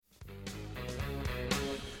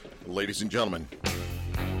Ladies and gentlemen,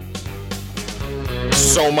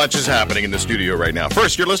 so much is happening in the studio right now.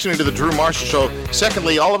 First, you're listening to the Drew Marshall Show.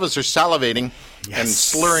 Secondly, all of us are salivating and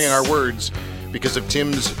slurring our words because of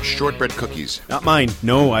Tim's shortbread cookies. Not mine.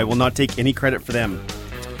 No, I will not take any credit for them.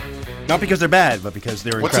 Not because they're bad, but because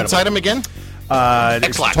they're incredible. What's inside them again?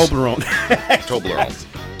 It's Toblerone. Toblerone.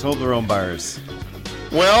 Toblerone bars.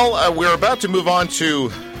 Well, we're about to move on to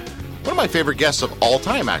one of my favorite guests of all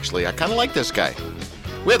time, actually. I kind of like this guy.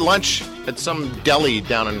 We had lunch at some deli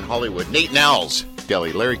down in Hollywood. Nate Nowell's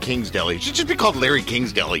deli, Larry King's deli. It should just be called Larry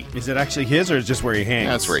King's deli. Is it actually his, or is it just where he hangs?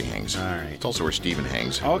 That's where he hangs. All right. It's also where Steven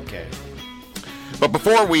hangs. Okay. But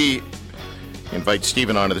before we invite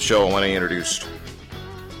Steven onto the show, I want to introduce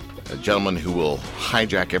a gentleman who will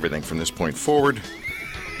hijack everything from this point forward.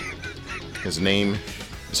 His name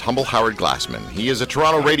is Humble Howard Glassman. He is a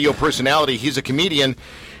Toronto radio personality. He's a comedian,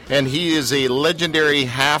 and he is a legendary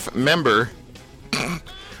half member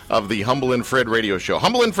of the Humble and Fred radio show.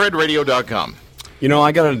 HumbleandFredRadio.com. You know,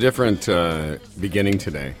 I got a different beginning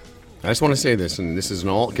today. I just want to say this, and this isn't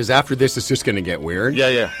all, because after this, it's just going to get weird.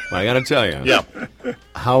 Yeah. But I got to tell you,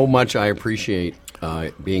 how much I appreciate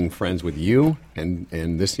being friends with you and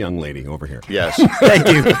this young lady over here. Yes. Thank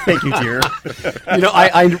you, dear. You know,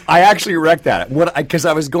 I actually wrecked that because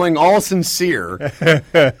I was going all sincere,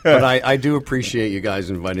 but I do appreciate you guys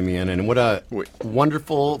inviting me in, and what a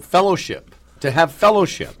wonderful fellowship to have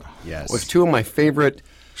fellowship. Yes. With two of my favorite.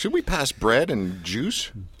 Should we pass bread and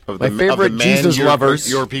juice of My favorite Jesus lovers.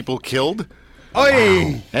 Your people killed?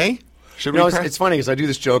 Oi! Hey? Should You know, we it's funny because I do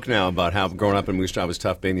this joke now about how growing up in Moose Jaw was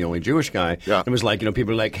tough being the only Jewish guy. Yeah. And it was like, you know,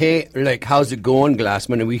 people are like, hey, like, how's it going,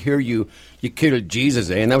 Glassman? And we hear you killed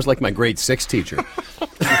Jesus, eh? And that was like my grade 6 teacher.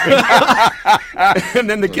 And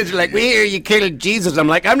then the kids are like, we hear you killed Jesus. I'm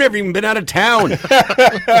like, I've never even been out of town.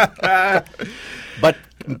 But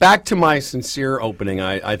back to my sincere opening,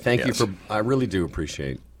 I thank you for, I really do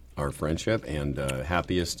appreciate our friendship and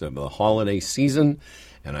happiest of the holiday season.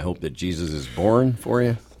 And I hope that Jesus is born for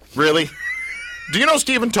you. Really? Do you know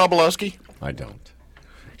Stephen Tobolowsky? I don't.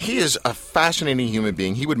 He is a fascinating human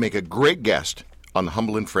being. He would make a great guest on the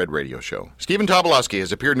Humble and Fred radio show. Stephen Tobolowsky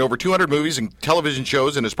has appeared in over 200 movies and television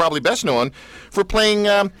shows and is probably best known for playing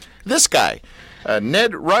this guy,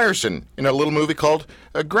 Ned Ryerson, in a little movie called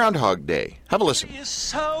Groundhog Day. Have a listen. It is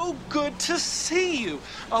so good to see you.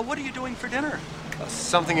 What are you doing for dinner?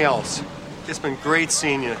 Something else. It's been great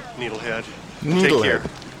seeing you, Needlehead. Needlehead. Take care.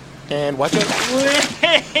 And watch out.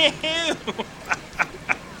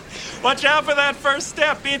 Watch out for that first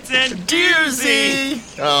step. It's a doozy.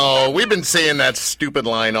 Oh, we've been saying that stupid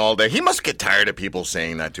line all day. He must get tired of people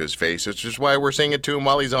saying that to his face. It's just why we're saying it to him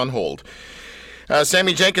while he's on hold.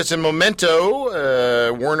 Sammy Jankis in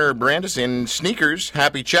Memento, Werner Brandes in Sneakers,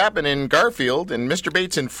 Happy Chapman in Garfield, and Mr.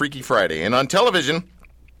 Bates in Freaky Friday. And on television,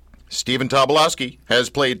 Stephen Tobolowsky has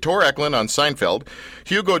played Tor Eklund on Seinfeld,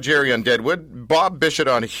 Hugo Jerry on Deadwood, Bob Bishop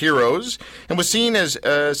on Heroes, and was seen as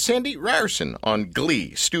Sandy Ryerson on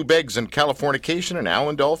Glee, Stu Beggs on Californication, and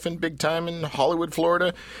Alan Dolphin, Big Time in Hollywood,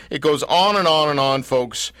 Florida. It goes on and on and on,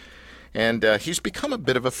 folks. And he's become a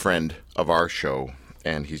bit of a friend of our show,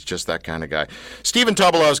 and he's just that kind of guy. Stephen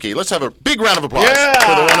Tobolowsky, let's have a big round of applause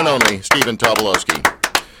for the one and only Stephen Tobolowsky.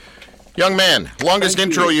 Young man, longest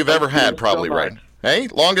intro you've ever had, probably, right? Hey,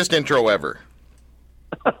 longest intro ever.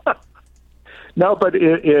 No, but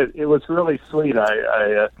it was really sweet.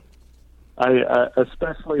 I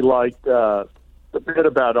especially liked the bit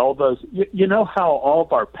about all those. You know how all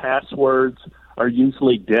of our passwords are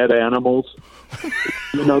usually dead animals.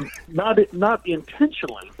 You know, not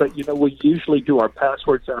intentionally, but you know we usually do our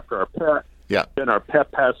passwords after our pet. Yeah. Then our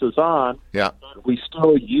pet passes on. Yeah. We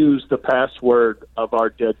still use the password of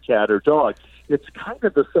our dead cat or dog. It's kind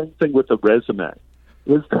of the same thing with the resume.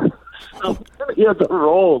 So many of the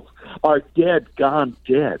roles are dead, gone,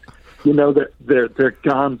 dead. You know, they're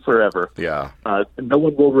gone forever. Yeah. No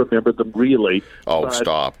one will remember them really. Oh,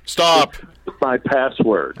 stop. Stop. My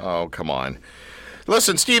password. Oh, come on.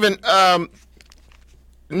 Listen, Stephen,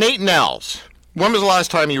 Nate Nowell's. When was the last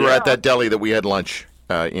time you were at that deli that we had lunch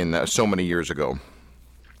in so many years ago?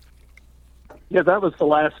 Yeah, that was the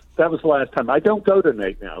last time. I don't go to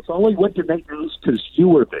Nate Nowell's. I only went to Nate Nowell's because you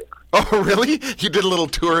were there. Oh, really? You did a little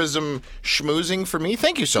tourism schmoozing for me?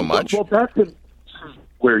 Thank you so much. Well, that's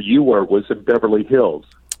where you were, was in Beverly Hills.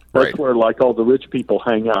 That's where, like, all the rich people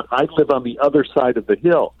hang out. I live on the other side of the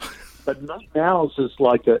hill. But Nate Nowell's is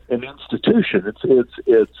like an institution.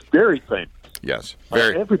 It's very famous. Yes,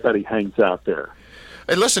 very. Everybody hangs out there.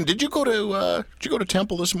 Hey, listen, did you go to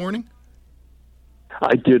Temple this morning?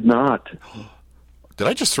 I did not. Did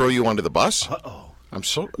I just throw you onto the bus? Uh-oh. I'm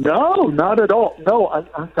so... No, not at all. No,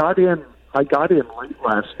 I got in I got in late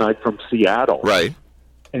last night from Seattle. Right.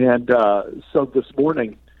 And so this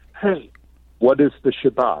morning, hey, what is the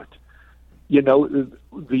Shabbat? You know,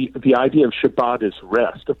 the idea of Shabbat is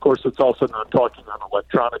rest. Of course, it's also not talking on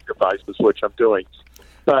electronic devices, which I'm doing.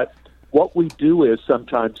 But what we do is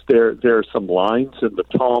sometimes there are some lines in the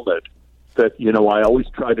Talmud that, you know, I always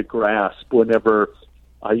try to grasp whenever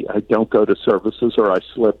I don't go to services or I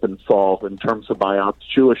slip and fall in terms of my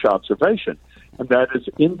Jewish observation. And that is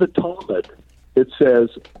in the Talmud, it says,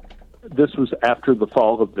 this was after the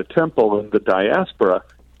fall of the temple in the diaspora,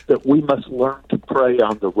 that we must learn to pray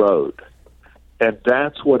on the road. And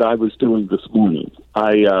that's what I was doing this morning.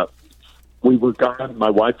 We were gone, my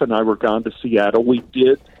wife and I were gone to Seattle. We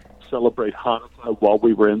did celebrate Hanukkah while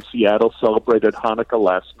we were in Seattle, celebrated Hanukkah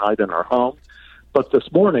last night in our home. But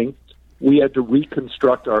this morning, we had to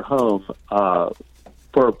reconstruct our home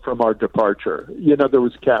from our departure. You know, there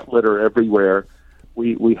was cat litter everywhere.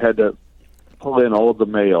 We had to pull in all of the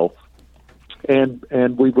mail.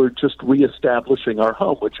 And we were just reestablishing our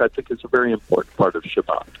home, which I think is a very important part of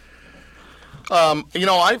Shabbat. You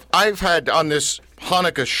know, I've had on this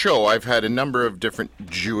Hanukkah show, I've had a number of different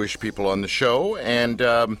Jewish people on the show, and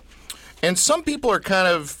some people are kind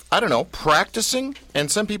of, I don't know, practicing,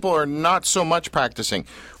 and some people are not so much practicing.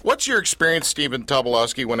 What's your experience, Stephen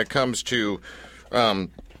Tobolowsky, when it comes to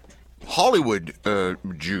Hollywood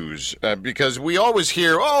Jews? Because we always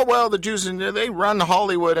hear, oh, well, the Jews, they run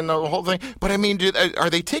Hollywood and the whole thing. But, I mean, are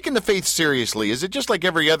they taking the faith seriously? Is it just like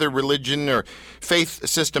every other religion or faith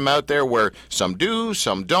system out there where some do,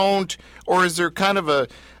 some don't? Or is there kind of an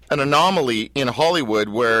anomaly in Hollywood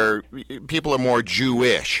where people are more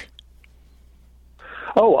Jewish?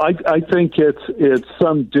 Oh, I think it's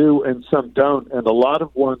some do and some don't, and a lot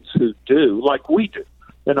of ones who do, like we do.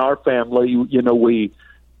 In our family, you know, we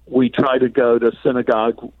try to go to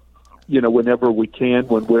synagogue, you know, whenever we can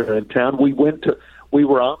when we're in town. We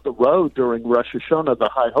were on the road during Rosh Hashanah, the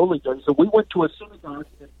High Holy Days, and we went to a synagogue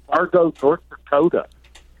in Fargo, North Dakota,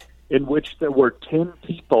 in which there were 10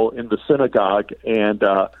 people in the synagogue, and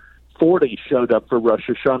 40 showed up for Rosh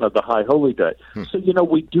Hashanah, the High Holy Day. So, you know,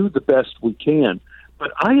 we do the best we can.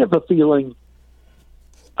 But I have a feeling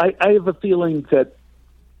that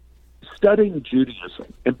studying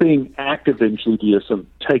Judaism and being active in Judaism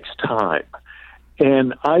takes time.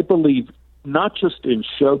 And I believe not just in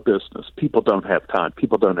show business, people don't have time.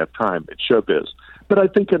 People don't have time in show biz. But I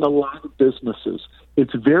think in a lot of businesses,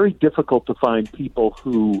 it's very difficult to find people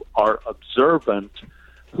who are observant,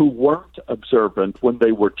 who weren't observant when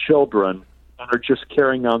they were children and are just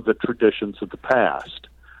carrying on the traditions of the past.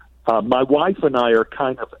 My wife and I are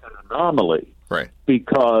kind of an anomaly. Right.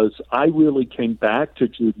 Because I really came back to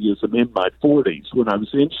Judaism in my 40s when I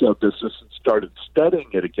was in show business and started studying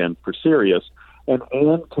it again for serious. And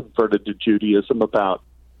Anne converted to Judaism about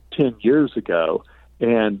 10 years ago.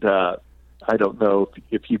 And I don't know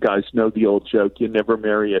if you guys know the old joke, you never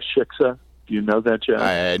marry a shiksa. Do you know that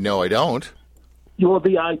joke? No, I don't. Well,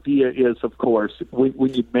 the idea is, of course,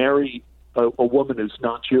 when you marry a woman who's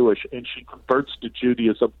not Jewish and she converts to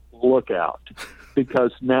Judaism, look out.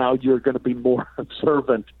 Because now you're going to be more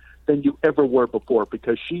observant than you ever were before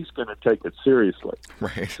because she's going to take it seriously.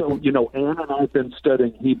 Right. So, you know, Anne and I have been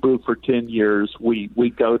studying Hebrew for 10 years. We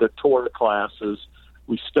go to Torah classes.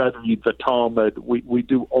 We study the Talmud. We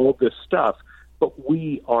do all this stuff. But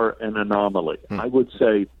we are an anomaly. I would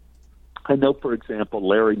say, I know, for example,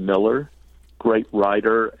 Larry Miller, great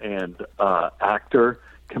writer and actor,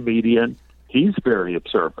 comedian. He's very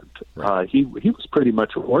observant. Right. He was pretty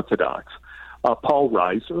much Orthodox. Paul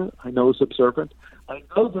Reiser, I know, is observant. I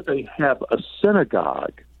know that they have a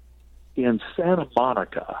synagogue in Santa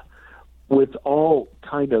Monica with all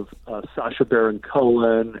kind of Sacha Baron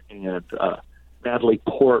Cohen and Natalie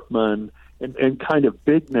Portman and kind of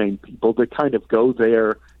big-name people that kind of go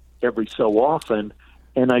there every so often.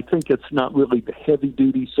 And I think it's not really the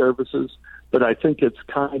heavy-duty services, but I think it's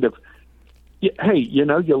kind of, hey, you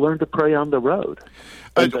know, you learn to pray on the road.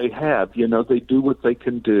 And they have, you know, they do what they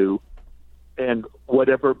can do. And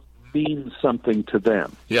whatever means something to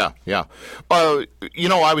them. Yeah, yeah. You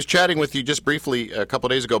know, I was chatting with you just briefly a couple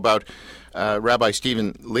of days ago about Rabbi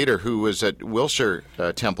Stephen Leder, who was at Wilshire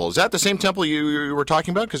Temple. Is that the same temple you were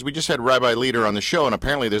talking about? Because we just had Rabbi Leder on the show, and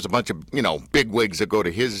apparently there's a bunch of, you know, big wigs that go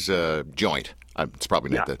to his joint. It's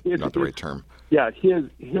probably not the right term. Yeah, his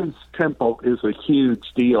temple is a huge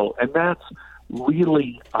deal, and that's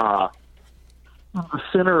really the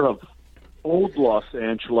center of old Los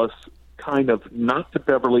Angeles, kind of not to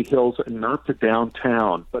Beverly Hills and not to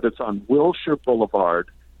downtown, but it's on Wilshire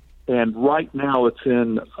Boulevard. And right now it's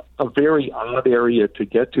in a very odd area to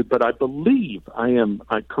get to, but I believe I'm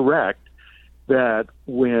correct that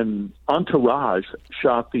when Entourage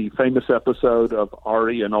shot the famous episode of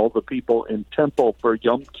Ari and all the people in Temple for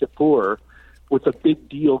Yom Kippur, with a big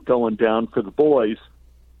deal going down for the boys,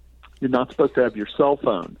 you're not supposed to have your cell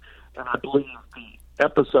phone. And I believe the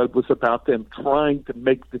episode was about them trying to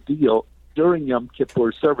make the deal during Yom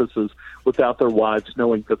Kippur services without their wives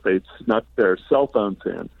knowing that they'd snuck their cell phones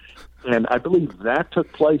in. And I believe that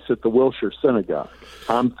took place at the Wilshire Synagogue,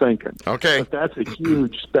 I'm thinking. Okay. But that's a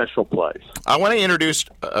huge special place. I want to introduce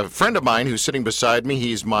a friend of mine who's sitting beside me.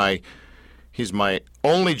 He's my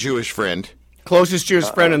only Jewish friend. Closest Jewish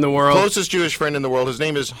friend in the world. Closest Jewish friend in the world. His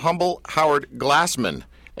name is Humble Howard Glassman.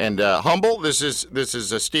 And Humble, this is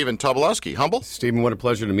Stephen Tobolowsky. Humble? Stephen, what a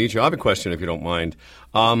pleasure to meet you. I have a question, if you don't mind.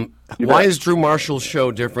 Why is Drew Marshall's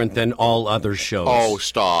show different than all other shows? Oh,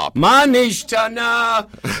 stop. Manishtana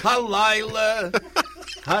halayla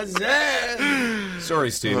hazeh.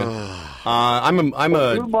 Sorry, Stephen.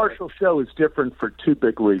 The Drew Marshall show is different for two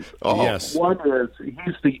big reasons. Oh. Yes. One is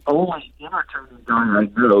he's the only entertaining guy I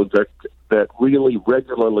know that really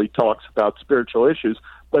regularly talks about spiritual issues.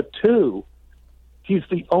 But two, he's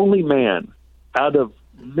the only man out of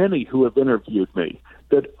many who have interviewed me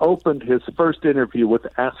that opened his first interview with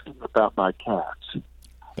asking about my cats.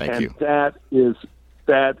 Thank you.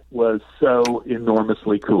 That was so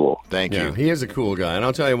enormously cool. Thank you. He is a cool guy. And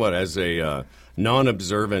I'll tell you what, as a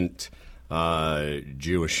non-observant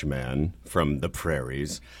Jewish man from the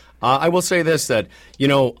prairies, I will say this, that,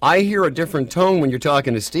 I hear a different tone when you're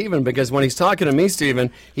talking to Stephen, because when he's talking to me,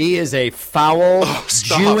 Stephen, he is a foul,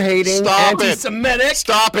 Jew-hating, anti-Semitic.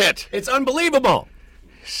 Stop it. It's unbelievable.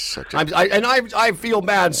 I feel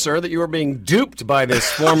bad, sir, that you are being duped by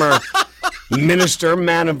this former minister,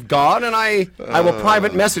 man of God, and I will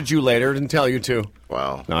private message you later and tell you to.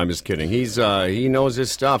 Wow. No, I'm just kidding. He knows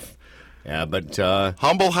his stuff. Yeah, but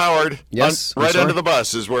Humble Howard, yes, right under the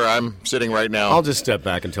bus is where I'm sitting right now. I'll just step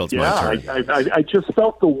back until it's my turn. I just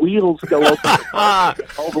felt the wheels go up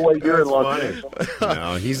all the way here in Los Angeles.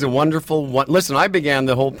 No, he's a wonderful one. Listen, I began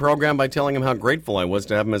the whole program by telling him how grateful I was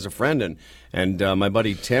to have him as a friend, and my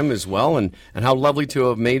buddy Tim as well, and how lovely to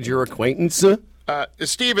have made your acquaintance.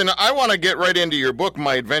 Stephen, I want to get right into your book,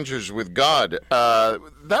 My Adventures with God.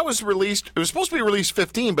 That was released. It was supposed to be released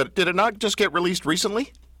 15, but did it not just get released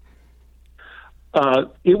recently?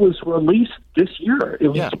 It was released this year. It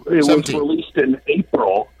was released in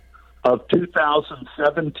April of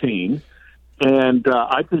 2017, and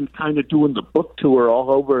I've been kind of doing the book tour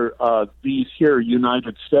all over these here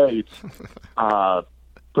United States for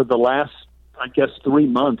the last, I guess, 3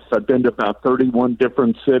 months. I've been to about 31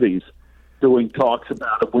 different cities doing talks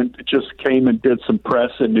about it. Just came and did some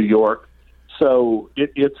press in New York, so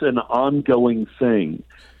it's an ongoing thing.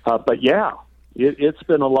 But yeah. It's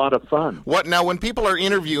been a lot of fun. What now? When people are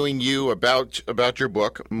interviewing you about your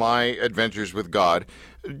book, My Adventures with God,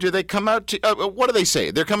 do they come out to? What do they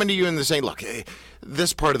say? They're coming to you and they're saying, "Look, hey,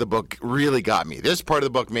 this part of the book really got me. This part of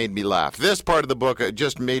the book made me laugh. This part of the book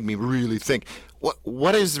just made me really think."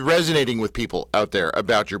 What is resonating with people out there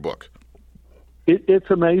about your book? It's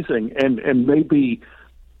amazing, and maybe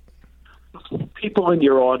people in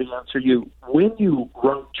your audience when you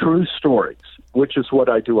write true stories, which is what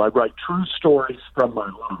I do. I write true stories from my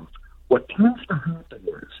life. What tends to happen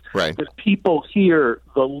is that people hear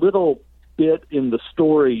the little bit in the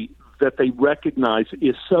story that they recognize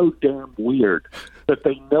is so damn weird that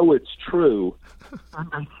they know it's true, and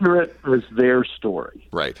they hear it as their story.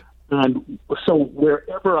 Right. And so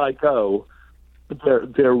wherever I go,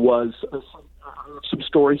 there was some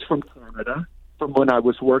stories from Canada, from when I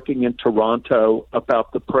was working in Toronto,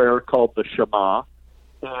 about the prayer called the Shema,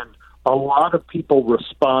 and a lot of people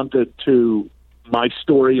responded to my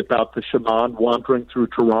story about the Shema and wandering through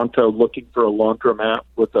Toronto looking for a laundromat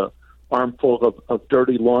with a armful of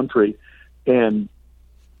dirty laundry, and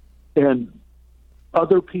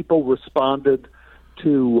other people responded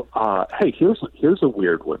to, hey, here's a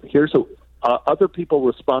weird one. Other people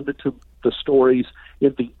responded to the stories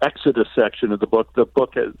in the Exodus section of the book.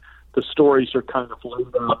 The stories are kind of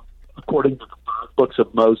laid up according to the 5 books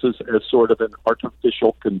of Moses as sort of an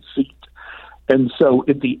artificial conceit. And so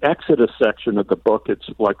in the Exodus section of the book, it's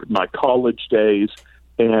like my college days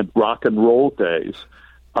and rock and roll days.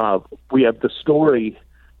 We have the story.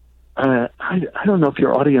 I don't know if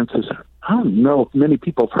your audience is, I don't know if many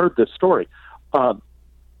people have heard this story.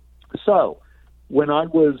 So when I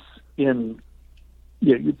was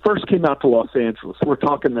you first came out to Los Angeles, we're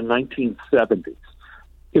talking the 1970s.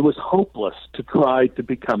 It was hopeless to try to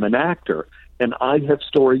become an actor. And I have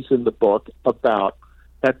stories in the book about,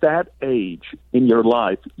 at that age in your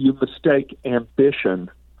life, you mistake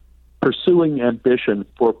pursuing ambition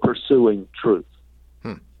for pursuing truth,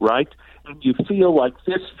 right? and you feel like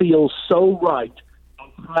this feels so right,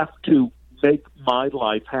 I have to make my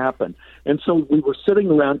life happen. And so we were sitting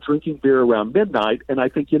around drinking beer around midnight, and I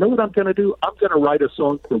think, you know what I'm going to do? I'm going to write a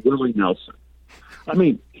song for Willie Nelson. I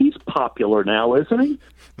mean, he's popular now, isn't he?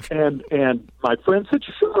 And my friend said,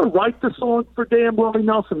 sure, write the song for damn Willie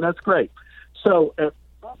Nelson. That's great. So at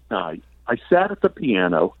midnight, I sat at the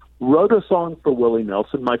piano, wrote a song for Willie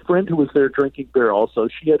Nelson. My friend who was there drinking beer also,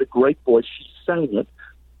 she had a great voice. She sang it.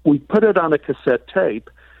 We put it on a cassette tape.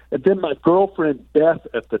 And then my girlfriend, Beth,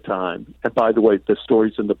 at the time, and by the way, the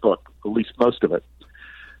story's in the book, at least most of it.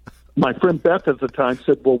 My friend Beth at the time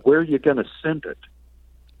said, well, where are you going to send it?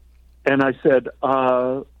 And I said,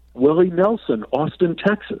 Willie Nelson, Austin,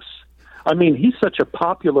 Texas. I mean, he's such a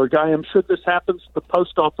popular guy. I'm sure this happens at the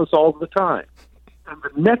post office all the time. And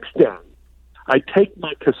the next day, I take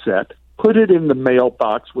my cassette, put it in the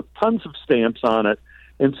mailbox with tons of stamps on it,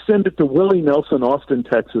 and send it to Willie Nelson, Austin,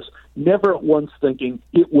 Texas, never once thinking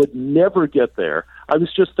it would never get there. I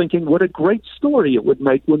was just thinking what a great story it would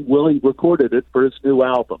make when Willie recorded it for his new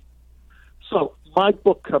album. So my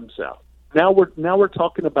book comes out. Now we're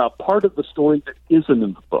talking about part of the story that isn't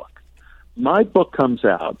in the book. My book comes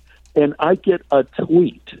out, and I get a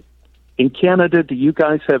tweet. In Canada, do you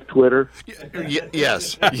guys have Twitter?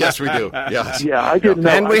 Yes. Yes, we do. Yes. Yeah, I didn't know.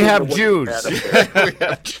 And we have Jews.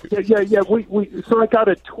 Yeah. So I got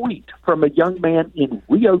a tweet from a young man in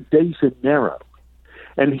Rio de Janeiro,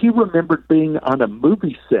 and he remembered being on a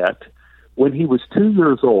movie set when he was 2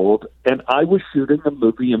 years old, and I was shooting a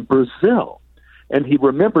movie in Brazil. And he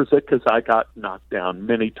remembers it because I got knocked down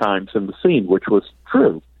many times in the scene, which was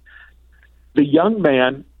true. The young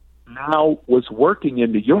man now was working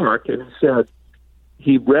in New York, and he said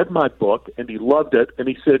he read my book and he loved it, and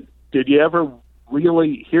he said, did you ever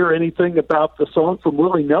really hear anything about the song from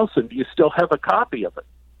Willie Nelson? Do you still have a copy of it?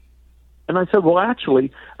 And I said, well,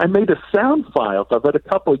 actually, I made a sound file of it a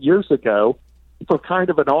couple of years ago for kind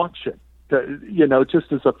of an auction,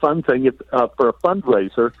 just as a fun thing for a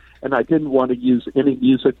fundraiser, and I didn't want to use any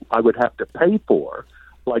music I would have to pay for,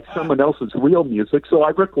 like someone else's real music, so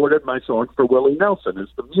I recorded my song for Willie Nelson as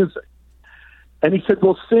the music. And he said,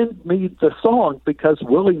 well, send me the song because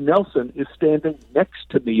Willie Nelson is standing next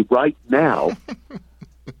to me right now,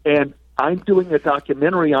 and I'm doing a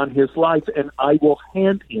documentary on his life, and I will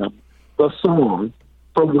hand him the song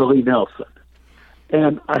for Willie Nelson.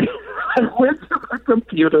 And I went to my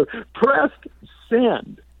computer, pressed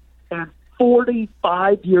send, and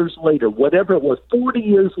 45 years later, whatever it was, 40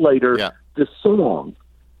 years later, the song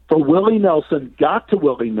for Willie Nelson got to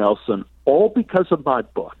Willie Nelson, all because of my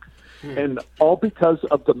book, and all because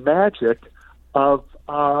of the magic of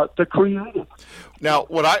the creative. Now,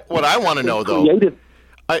 what I want to know, though,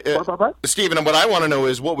 Stephen, what I want to know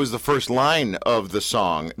is what was the first line of the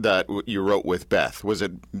song that you wrote with Beth? Was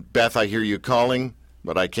it, Beth, I hear you calling,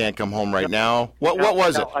 but I can't come home right now? What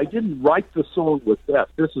was it? I didn't write the song with Beth.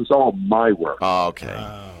 This is all my work. Oh,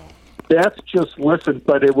 okay. Beth just listened,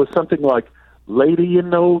 but it was something like, lady, you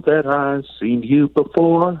know that I've seen you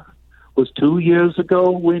before. Was 2 years ago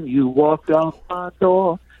when you walked out my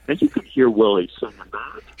door. And you could hear Willie singing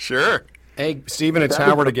that. Sure. Hey, Stephen, it's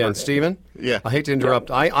Howard again. Stephen? Yeah. I hate to interrupt.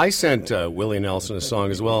 Yeah. I sent Willie Nelson a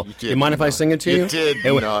song as well. You mind if I sing it to you? You did.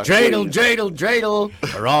 It was, dreidel, dreidel, dreidel,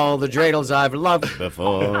 for all the dreidels I've loved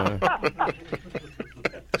before.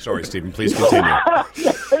 Sorry, Stephen, please continue.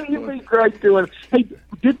 You'd be great doing it. Hey,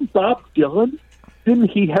 didn't Bob Dylan, didn't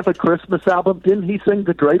he have a Christmas album? Didn't he sing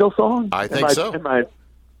the dreidel song? I think so.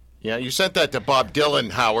 Yeah, you sent that to Bob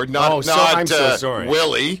Dylan, Howard, not I'm so sorry.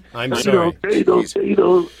 Willie. I'm sorry.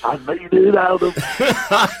 Dreidel, I made it out of...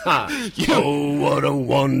 Oh, what a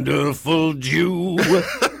wonderful Jew.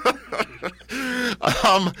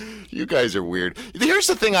 You guys are weird. Here's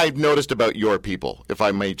the thing I've noticed about your people, if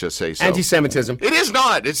I may just say so. Anti-Semitism. It is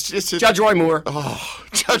not. It's Judge Roy Moore. Oh,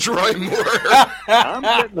 Judge Roy Moore. I'm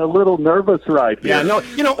getting a little nervous right here. Yeah, no,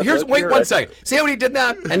 wait 1 second. See how he did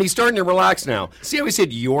that? And he's starting to relax now. See how he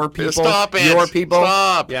said your people? Stop it. Your people?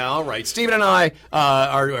 Stop. Yeah, all right. Stephen and I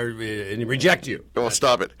reject you. Well,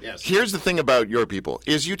 stop it. Yes. Here's the thing about your people,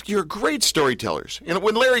 is you're great storytellers. You know,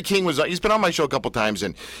 when Larry King was, he's been on my show a couple times,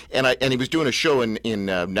 and he was doing a show in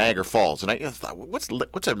Niagara Falls, and I thought, what's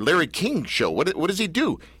a Larry King show? What does he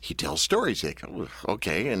do? He tells stories. Like,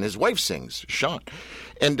 okay, and his wife sings, Sean,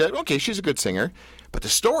 and okay, she's a good singer. But the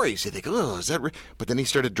stories, you think, oh, is that... But then he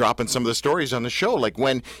started dropping some of the stories on the show, like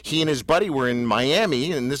when he and his buddy were in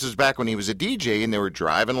Miami, and this is back when he was a DJ, and they were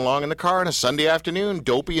driving along in the car on a Sunday afternoon,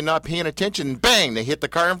 dopey and not paying attention, and bang, they hit the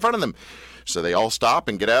car in front of them. So they all stop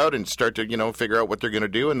and get out and start to, figure out what they're going to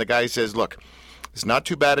do, and the guy says, look, it's not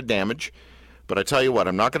too bad a damage, but I tell you what,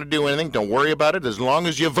 I'm not going to do anything. Don't worry about it as long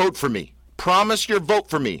as you vote for me. Promise your vote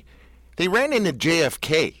for me. They ran into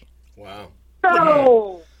JFK. Wow.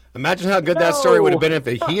 No! Imagine how good that story would have been if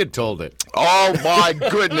he had told it. Oh, my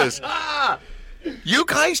goodness. You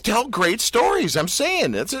guys tell great stories, I'm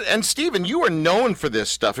saying. And, Stephen, you are known for this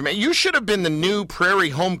stuff. I mean, you should have been the new Prairie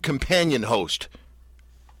Home Companion host.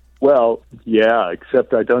 Well, yeah,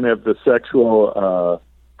 except I don't have the sexual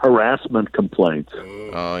harassment complaints.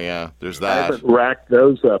 Oh, yeah, there's I that. haven't racked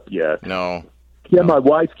those up yet. No. Yeah, my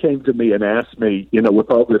wife came to me and asked me,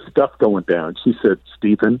 with all this stuff going down, she said,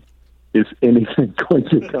 Stephen, is anything going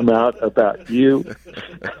to come out about you?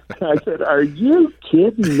 I said, are you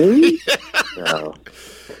kidding me?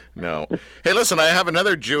 No. Hey, listen, I have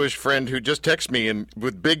another Jewish friend who just texted me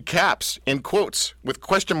with big caps, in quotes, with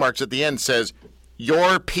question marks at the end, says,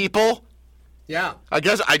 your people? Yeah. I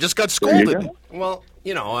guess I just got scolded. Well,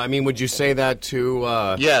 would you say that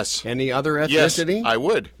to yes. any other Yes, ethnicity? I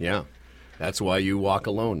would. Yeah. That's why you walk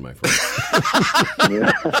alone, my friend.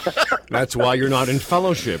 That's why you're not in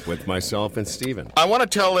fellowship with myself and Stephen. I want to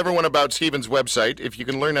tell everyone about Stephen's website. If you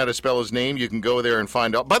can learn how to spell his name, you can go there and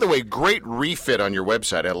find out. By the way, great refit on your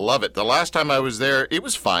website. I love it. The last time I was there, it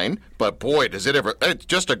was fine, but boy, does it ever. It's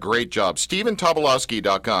just a great job.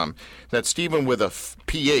 StephenTobolowsky.com. That's Stephen with a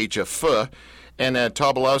PH, a F, and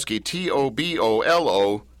Tobolowsky,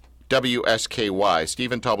 TOBOLOWSKY,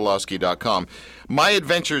 StephenTobolowsky.com. My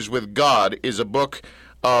Adventures with God is a book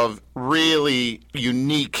of really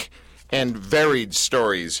unique and varied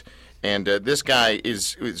stories. And this guy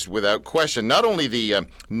is without question not only the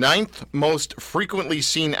ninth most frequently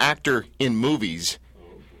seen actor in movies,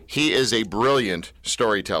 he is a brilliant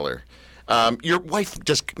storyteller. Your wife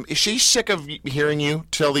is she sick of hearing you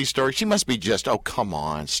tell these stories? She must be just, oh, come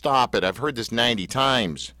on, stop it. I've heard this 90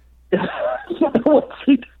 times.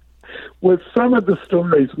 With some of the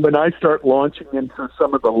stories, when I start launching into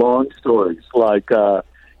some of the long stories, like the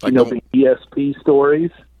ESP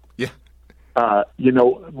stories, yeah,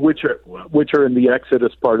 which are in the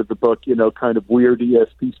Exodus part of the book, kind of weird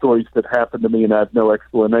ESP stories that happen to me and I have no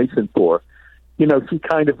explanation for. She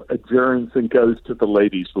kind of adjourns and goes to the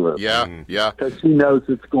ladies' room. Yeah, yeah, because she knows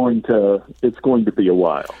it's going to be a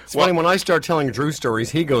while. It's funny when I start telling Drew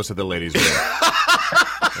stories, he goes to the ladies' room,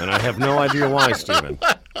 and I have no idea why, Stephen.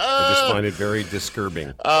 I just find it very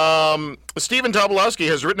disturbing. Stephen Tobolowsky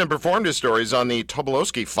has written and performed his stories on the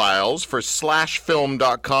Tobolowsky Files for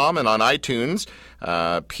slashfilm.com and on iTunes.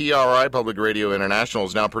 PRI, Public Radio International,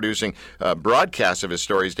 is now producing broadcasts of his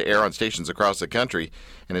stories to air on stations across the country.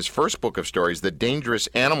 And his first book of stories, The Dangerous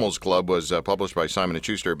Animals Club, was published by Simon &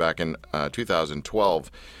 Schuster back in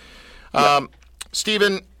 2012.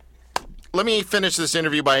 Stephen, let me finish this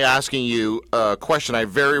interview by asking you a question I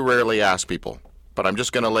very rarely ask people. But I'm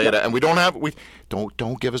just going to lay it out, and we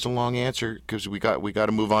don't give us a long answer because we got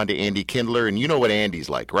to move on to Andy Kindler, and you know what Andy's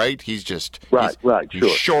like, right? He's just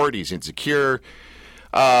he's short, he's insecure.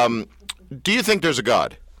 Do you think there's a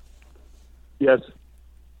God? Yes.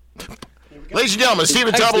 Ladies and gentlemen,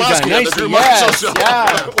 Stephen Tobolowsky on the Drew Marshall Show.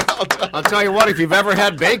 Yeah. Well done. I'll tell you what, if you've ever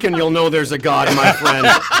had bacon, you'll know there's a God, my friend.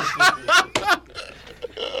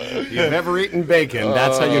 If you've ever eaten bacon,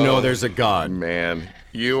 that's how you know there's a God. Man.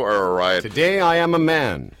 You are a riot. Today I am a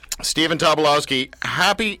man. Stephen Tobolowsky,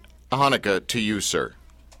 happy Hanukkah to you, sir.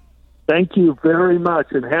 Thank you very much,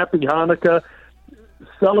 and happy Hanukkah.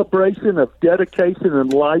 Celebration of dedication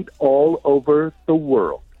and light all over the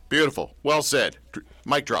world. Beautiful. Well said.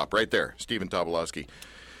 Mic drop right there, Stephen Tobolowsky.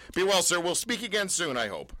 Be well, sir. We'll speak again soon, I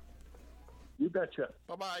hope. You betcha.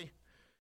 Bye-bye.